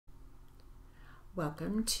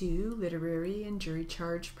Welcome to literary and jury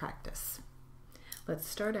charge practice. Let's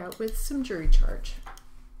start out with some jury charge.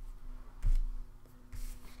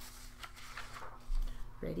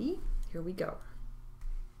 Ready? Here we go.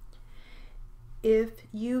 If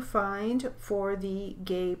you find for the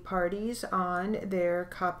gay parties on their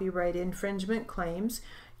copyright infringement claims,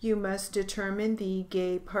 you must determine the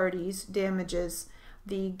gay parties' damages.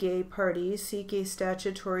 The gay parties seek a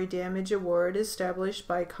statutory damage award established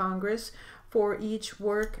by Congress for each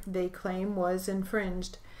work they claim was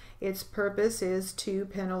infringed. Its purpose is to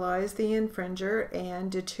penalize the infringer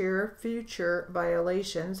and deter future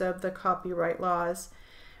violations of the copyright laws.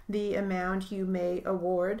 The amount you may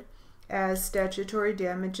award as statutory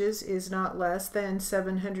damages is not less than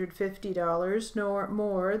 $750 nor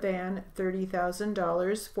more than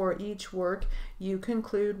 $30,000 for each work you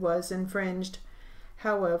conclude was infringed.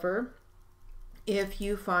 However, if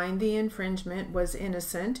you find the infringement was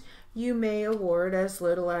innocent, you may award as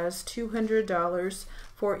little as $200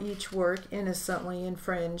 for each work innocently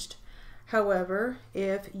infringed. However,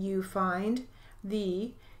 if you find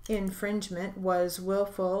the infringement was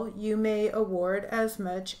willful, you may award as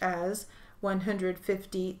much as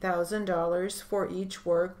 $150,000 for each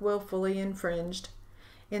work willfully infringed.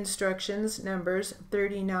 Instructions numbers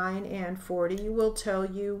 39 and 40 will tell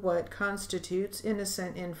you what constitutes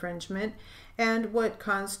innocent infringement and what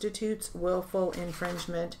constitutes willful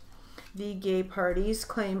infringement. The gay parties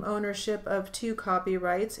claim ownership of 2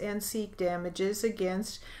 copyrights and seek damages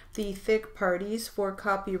against the thick parties for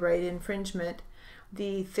copyright infringement.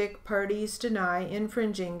 The thick parties deny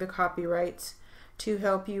infringing the copyrights. To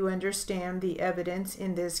help you understand the evidence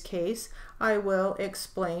in this case, I will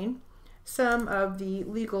explain some of the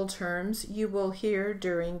legal terms you will hear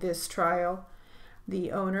during this trial.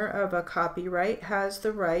 The owner of a copyright has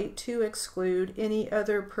the right to exclude any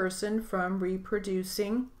other person from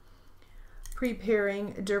reproducing,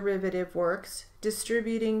 preparing derivative works,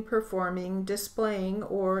 distributing, performing, displaying,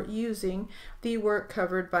 or using the work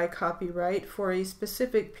covered by copyright for a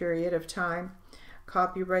specific period of time.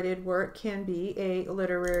 Copyrighted work can be a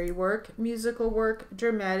literary work, musical work,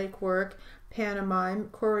 dramatic work, pantomime,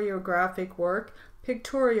 choreographic work,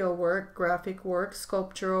 pictorial work, graphic work,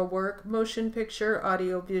 sculptural work, motion picture,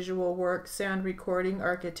 audiovisual work, sound recording,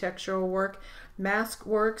 architectural work, mask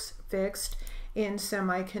works, fixed in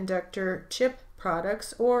semiconductor chip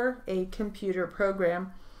products, or a computer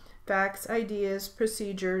program. Facts, ideas,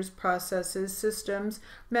 procedures, processes, systems,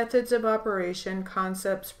 methods of operation,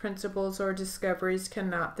 concepts, principles, or discoveries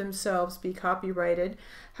cannot themselves be copyrighted.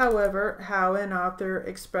 However, how an author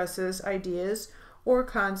expresses ideas or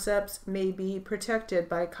concepts may be protected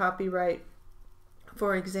by copyright.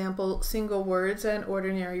 For example, single words and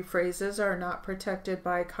ordinary phrases are not protected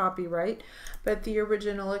by copyright, but the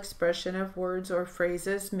original expression of words or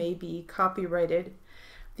phrases may be copyrighted.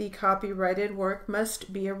 The copyrighted work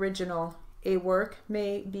must be original. A work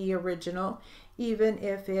may be original even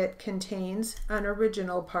if it contains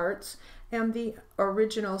unoriginal parts, and the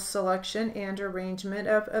original selection and arrangement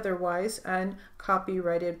of otherwise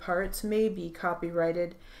uncopyrighted parts may be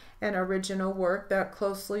copyrighted. An original work that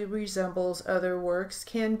closely resembles other works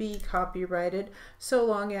can be copyrighted so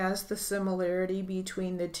long as the similarity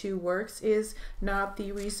between the 2 works is not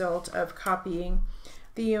the result of copying.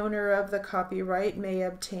 The owner of the copyright may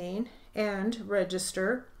obtain and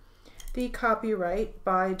register the copyright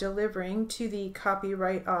by delivering to the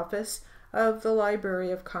Copyright Office of the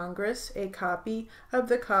Library of Congress a copy of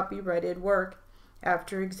the copyrighted work.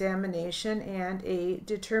 After examination and a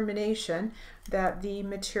determination that the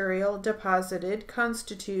material deposited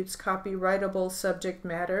constitutes copyrightable subject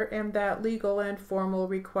matter and that legal and formal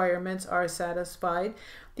requirements are satisfied,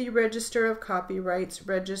 the Register of Copyrights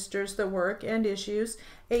registers the work and issues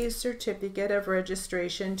a certificate of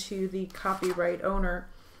registration to the copyright owner.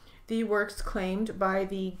 The works claimed by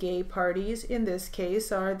the gay parties in this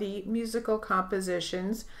case are the musical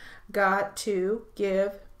compositions "Got to,"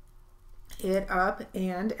 "Give It Up,"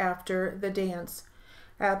 and "After the Dance."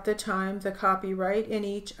 At the time the copyright in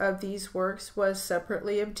each of these works was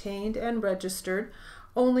separately obtained and registered,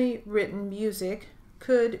 only written music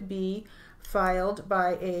could be filed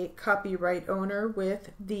by a copyright owner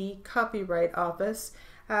with the Copyright Office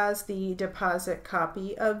as the deposit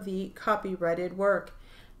copy of the copyrighted work.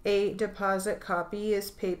 A deposit copy is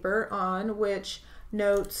paper on which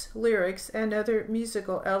notes, lyrics, and other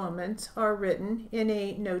musical elements are written in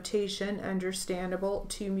a notation understandable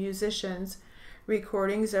to musicians.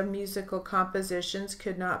 Recordings of musical compositions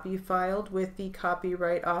could not be filed with the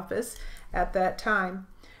Copyright Office at that time.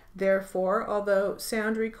 Therefore, although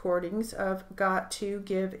sound recordings of "Got to,"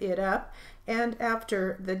 "Give It Up," and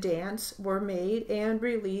 "After the Dance" were made and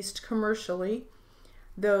released commercially,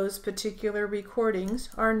 Those particular recordings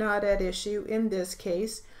are not at issue in this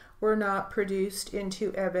case, were not produced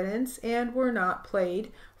into evidence, and were not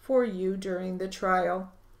played for you during the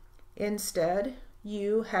trial. Instead,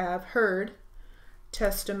 you have heard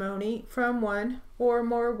testimony from one or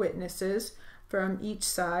more witnesses from each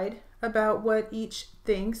side about what each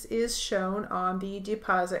thinks is shown on the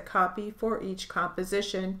deposit copy for each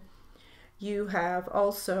composition. You have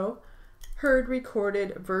also heard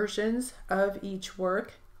recorded versions of each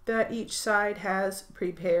work that each side has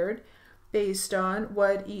prepared based on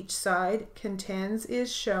what each side contends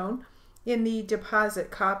is shown in the deposit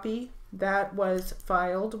copy that was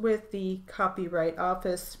filed with the Copyright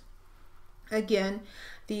Office. Again,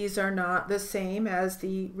 these are not the same as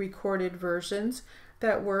the recorded versions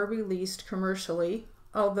that were released commercially,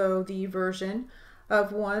 although the version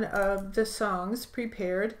of one of the songs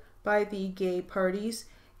prepared by the gay parties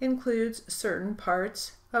includes certain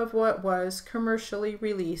parts of what was commercially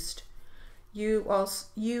released.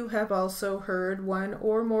 You have also heard one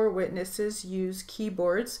or more witnesses use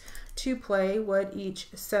keyboards to play what each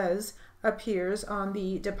says appears on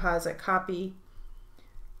the deposit copy.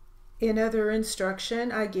 In other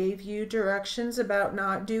instruction, I gave you directions about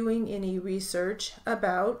not doing any research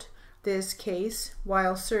about this case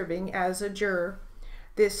while serving as a juror.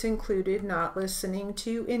 This included not listening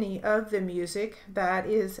to any of the music that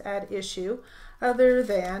is at issue other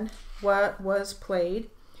than what was played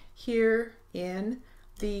here in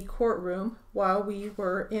the courtroom while we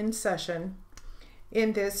were in session.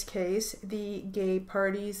 In this case, the gay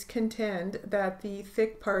parties contend that the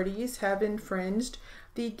thick parties have infringed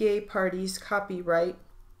the gay parties' copyright.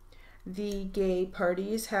 The gay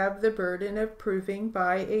parties have the burden of proving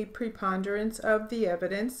by a preponderance of the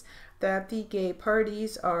evidence that the gay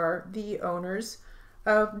parties are the owners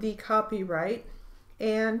of the copyright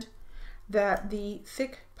and that the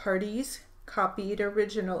thick parties copied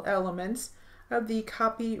original elements of the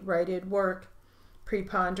copyrighted work.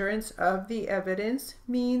 Preponderance of the evidence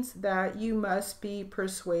means that you must be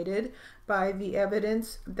persuaded by the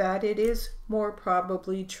evidence that it is more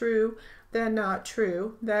probably true than not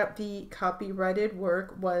true that the copyrighted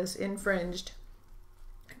work was infringed.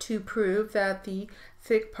 To prove that the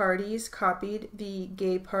thick parties copied the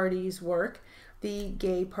gay parties' work, the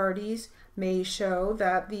gay parties may show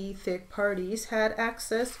that the thick parties had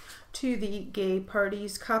access to the gay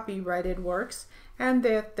parties' copyrighted works and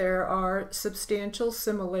that there are substantial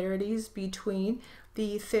similarities between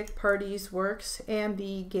the thick parties' works and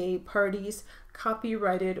the gay parties'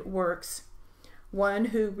 copyrighted works. One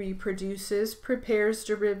who reproduces, prepares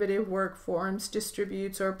derivative work forms,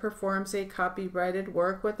 distributes, or performs a copyrighted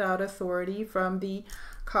work without authority from the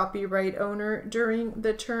copyright owner during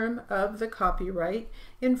the term of the copyright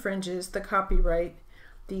infringes the copyright.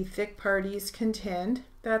 The thick parties contend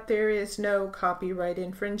that there is no copyright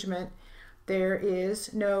infringement. There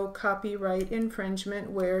is no copyright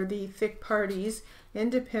infringement where the thick parties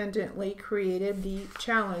independently created the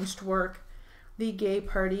challenged work. The gay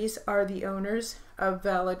parties are the owners of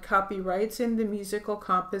valid copyrights in the musical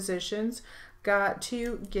compositions Got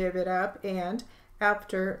to Give It Up and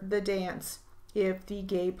After the Dance. If the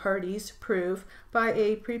gay parties prove by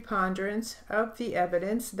a preponderance of the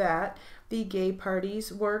evidence that the gay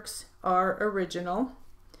parties' works are original,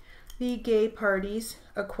 the gay parties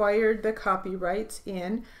acquired the copyrights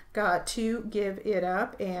in Got to Give It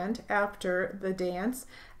Up and After the Dance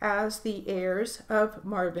as the heirs of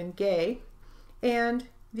Marvin Gaye, and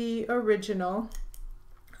the original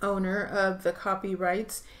owner of the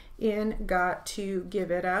copyrights in Got to Give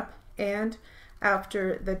It Up and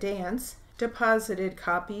After the Dance deposited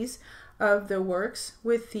copies of the works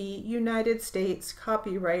with the United States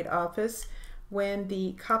Copyright Office when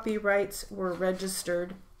the copyrights were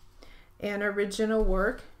registered. An original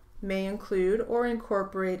work may include or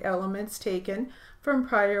incorporate elements taken from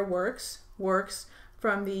prior works, works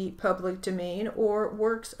from the public domain, or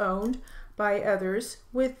works owned by others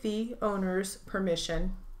with the owner's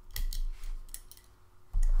permission.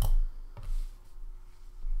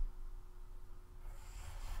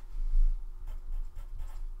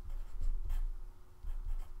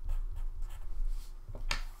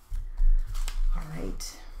 All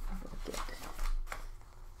right, we'll get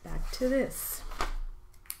back to this.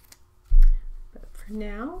 But for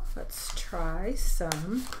now, let's try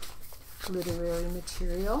some literary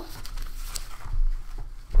material.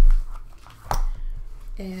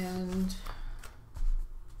 And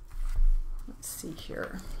let's see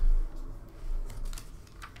here.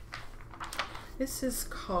 This is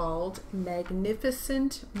called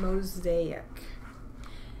Magnificent Mosaic.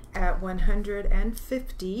 At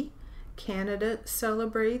 150, Canada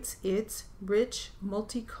celebrates its rich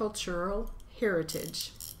multicultural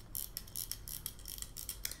heritage.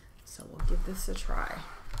 So we'll give this a try.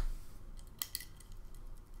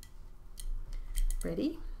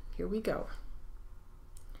 Ready? Here we go.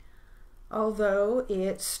 Although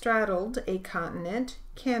it straddled a continent,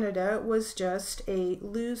 Canada was just a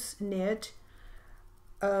loose knit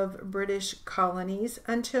of British colonies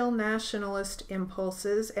until nationalist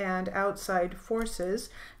impulses and outside forces,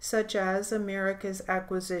 such as America's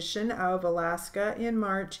acquisition of Alaska in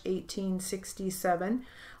March 1867,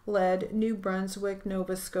 led New Brunswick,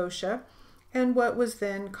 Nova Scotia, and what was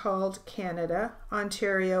then called Canada,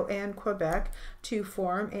 Ontario, and Quebec to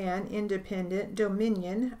form an independent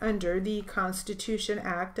dominion under the Constitution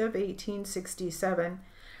Act of 1867.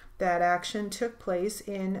 That action took place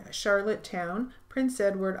in Charlottetown, Prince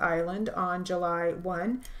Edward Island on July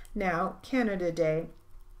 1, now Canada Day.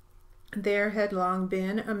 There had long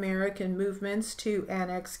been American movements to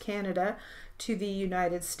annex Canada to the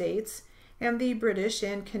United States, and the British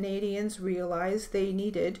and Canadians realized they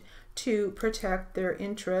needed to protect their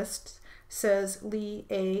interests, says Lee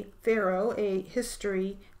A. Farrow, a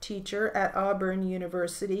history teacher at Auburn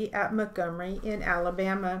University at Montgomery in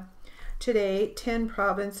Alabama. Today, 10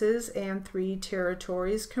 provinces and 3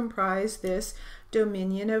 territories comprise this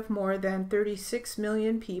dominion of more than 36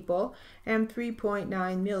 million people and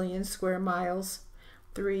 3.9 million square miles.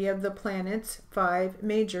 3 of the planet's 5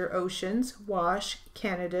 major oceans wash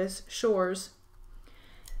Canada's shores.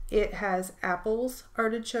 It has apples,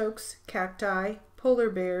 artichokes, cacti, polar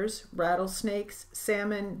bears, rattlesnakes,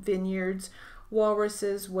 salmon vineyards,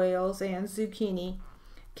 walruses, whales, and zucchini.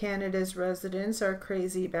 Canada's residents are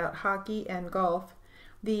crazy about hockey and golf.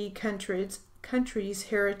 The country's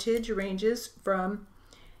heritage ranges from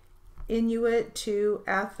Inuit to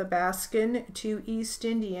Athabascan to East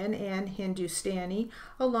Indian and Hindustani,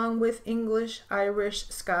 along with English, Irish,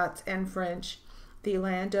 Scots, and French. The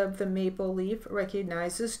land of the maple leaf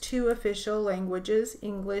recognizes 2 official languages,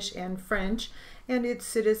 English and French, and its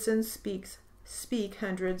citizens speak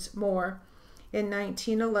hundreds more. In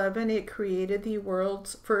 1911, it created the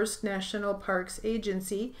world's first National Parks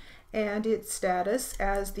Agency, and its status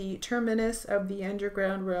as the terminus of the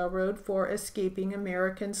Underground Railroad for escaping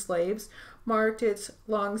American slaves marked its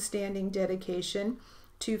long-standing dedication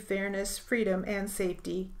to fairness, freedom, and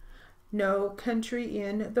safety. No country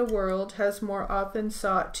in the world has more often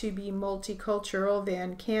sought to be multicultural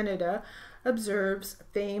than Canada, observes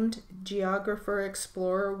famed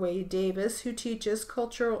geographer-explorer Wade Davis, who teaches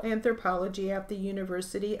cultural anthropology at the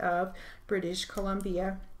University of British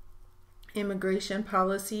Columbia. Immigration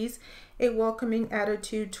policies, a welcoming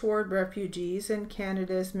attitude toward refugees, and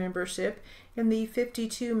Canada's membership in the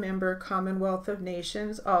 52-member Commonwealth of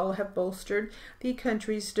Nations all have bolstered the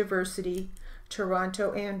country's diversity.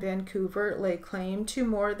 Toronto and Vancouver lay claim to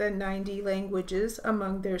more than 90 languages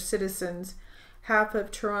among their citizens. Half of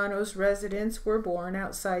Toronto's residents were born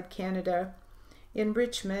outside Canada. In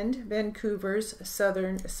Richmond, Vancouver's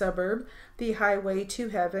southern suburb, the Highway to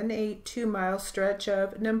Heaven, a 2-mile stretch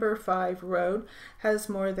of number 5 road, has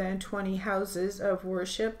more than 20 houses of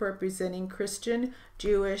worship representing Christian,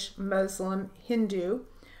 Jewish, Muslim, Hindu,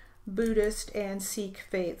 Buddhist, and Sikh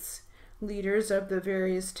faiths. Leaders of the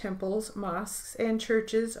various temples, mosques, and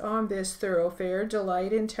churches on this thoroughfare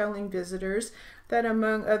delight in telling visitors that,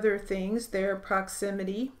 among other things, their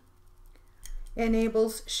proximity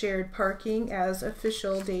enables shared parking as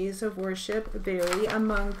official days of worship vary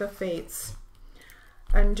among the faiths.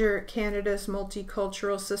 Under Canada's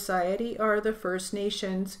multicultural society are the First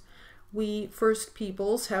Nations. We First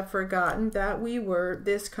Peoples have forgotten that we were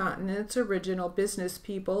this continent's original business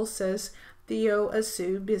people, says Theo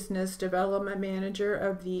Asu, Business Development Manager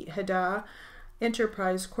of the Haida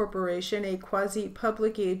Enterprise Corporation, a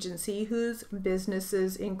quasi-public agency whose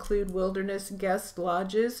businesses include wilderness guest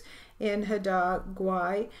lodges in Haida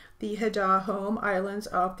Gwaii, the Haida Home Islands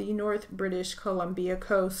off the North British Columbia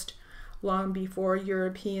coast. Long before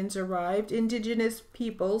Europeans arrived, indigenous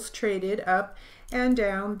peoples traded up and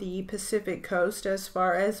down the Pacific coast as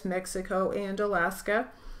far as Mexico and Alaska,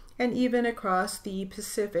 and even across the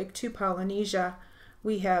Pacific to Polynesia.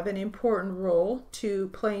 We have an important role to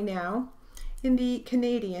play now in the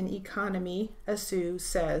Canadian economy, Asu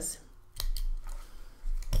says.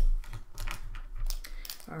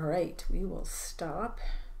 All right, we will stop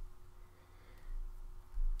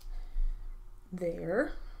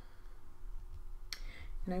there.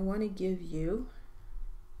 And I want to give you,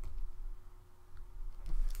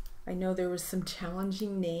 I know there was some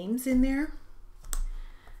challenging names in there.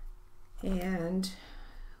 And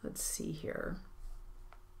let's see here.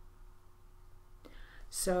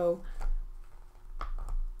 So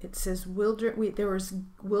it says there was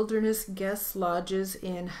wilderness guest lodges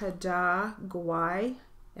in Haida Gwaii,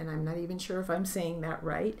 and I'm not even sure if I'm saying that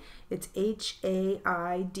right. It's H-A-I-D-A,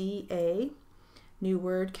 new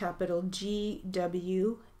word, capital G-W-A-I-I.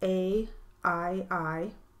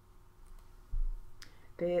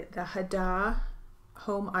 The Hada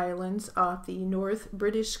home islands off the North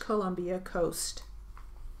British Columbia coast.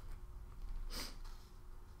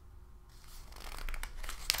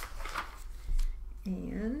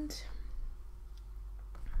 And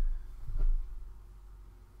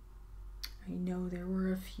I know there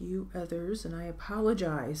were a few others, and I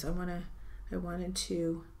apologize. I wanted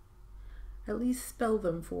to at least spell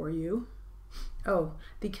them for you. Oh,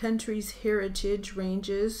 the country's heritage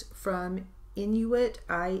ranges from Inuit,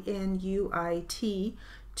 I-N-U-I-T,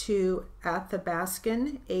 to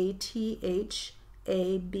Athabascan, A-T-H-A-B-A-S-C-A-N.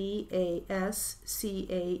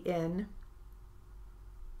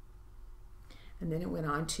 And then it went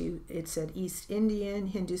on to, it said East Indian,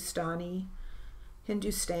 Hindustani,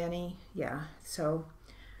 yeah, so,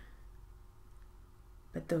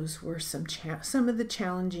 but those were some of the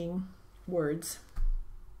challenging words.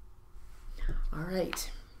 All right,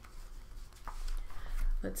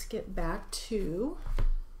 let's get back to,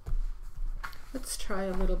 let's try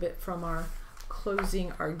a little bit from our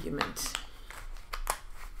closing argument.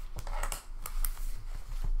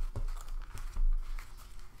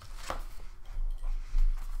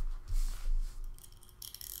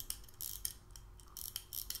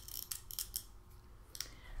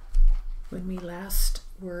 When we last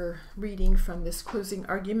were reading from this closing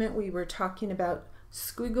argument, we were talking about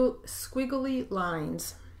squiggly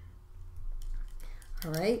lines.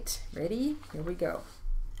 All right, ready? Here we go.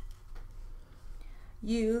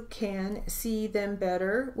 You can see them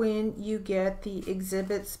better when you get the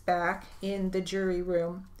exhibits back in the jury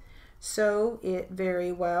room. So it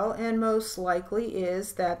very well and most likely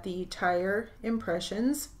is that the tire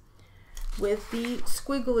impressions with the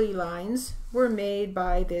squiggly lines were made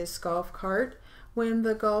by this golf cart when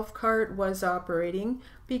the golf cart was operating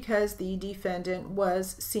because the defendant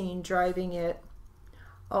was seen driving it.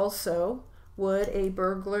 Also, would a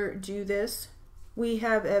burglar do this? We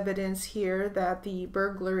have evidence here that the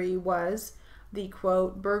burglary was, the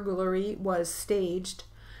quote, burglary was staged.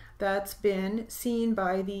 That's been seen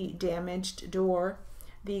by the damaged door.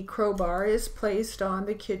 The crowbar is placed on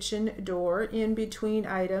the kitchen door in between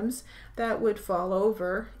items that would fall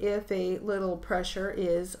over if a little pressure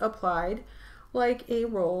is applied, like a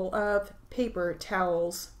roll of paper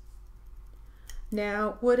towels.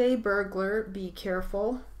 Now, would a burglar be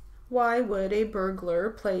careful? Why would a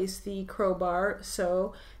burglar place the crowbar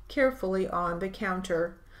so carefully on the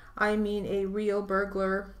counter? I mean a real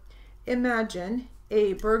burglar. Imagine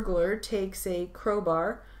a burglar takes a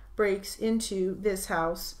crowbar, breaks into this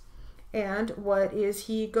house, and what is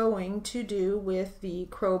he going to do with the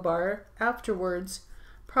crowbar afterwards?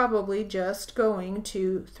 Probably just going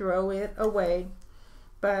to throw it away.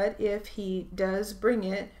 But if he does bring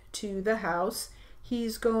it to the house,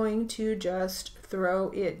 he's going to just throw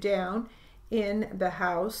it down in the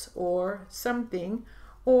house or something,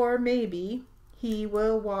 or maybe he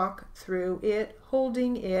will walk through it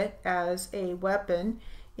holding it as a weapon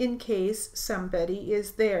in case somebody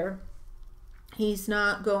is there. He's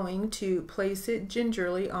not going to place it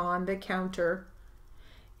gingerly on the counter.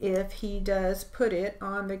 If he does put it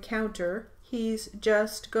on the counter, he's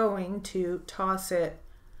just going to toss it.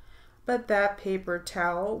 But that paper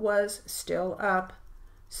towel was still up.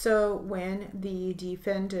 So when the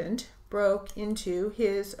defendant broke into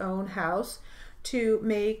his own house to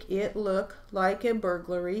make it look like a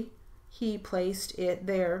burglary, he placed it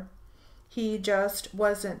there. He just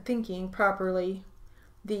wasn't thinking properly.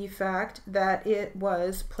 The fact that it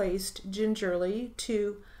was placed gingerly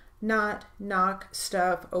to not knock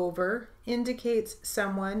stuff over indicates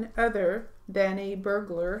someone other than a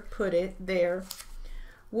burglar put it there.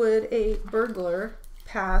 Would a burglar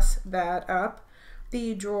pass that up?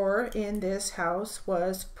 The drawer in this house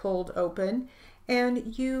was pulled open,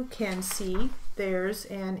 and you can see there's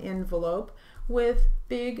an envelope with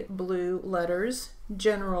big blue letters,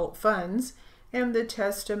 General Funds, and the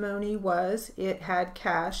testimony was it had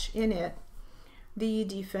cash in it. The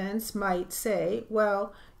defense might say,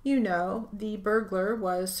 well, you know, the burglar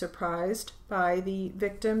was surprised by the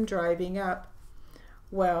victim driving up.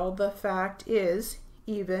 Well, the fact is,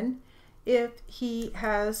 even if he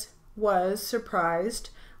was surprised,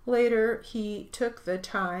 later he took the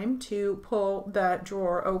time to pull that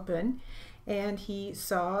drawer open and he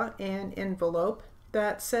saw an envelope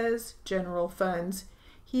that says General Funds.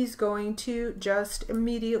 He's going to just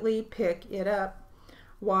immediately pick it up.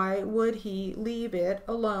 Why would he leave it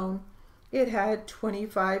alone? It had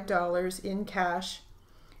 $25 in cash.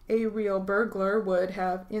 A real burglar would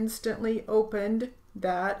have instantly opened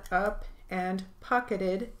that up and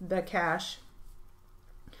pocketed the cash.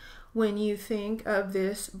 When you think of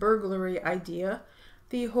this burglary idea,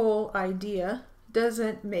 the whole idea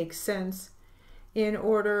doesn't make sense. In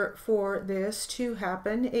order for this to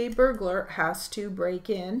happen, a burglar has to break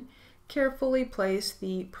in, carefully place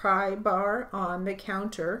the pry bar on the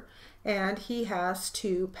counter, and he has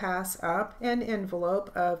to pass up an envelope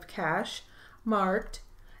of cash marked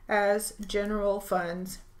as general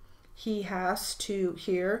funds. He has to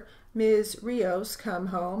hear Ms. Rios come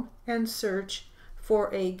home and search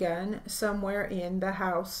for a gun somewhere in the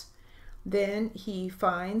house. Then he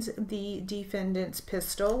finds the defendant's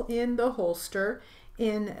pistol in the holster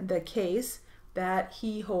in the case that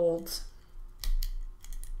he holds.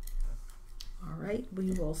 All right,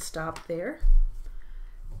 we will stop there.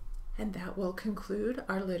 And that will conclude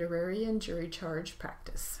our literary and jury charge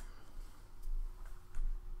practice.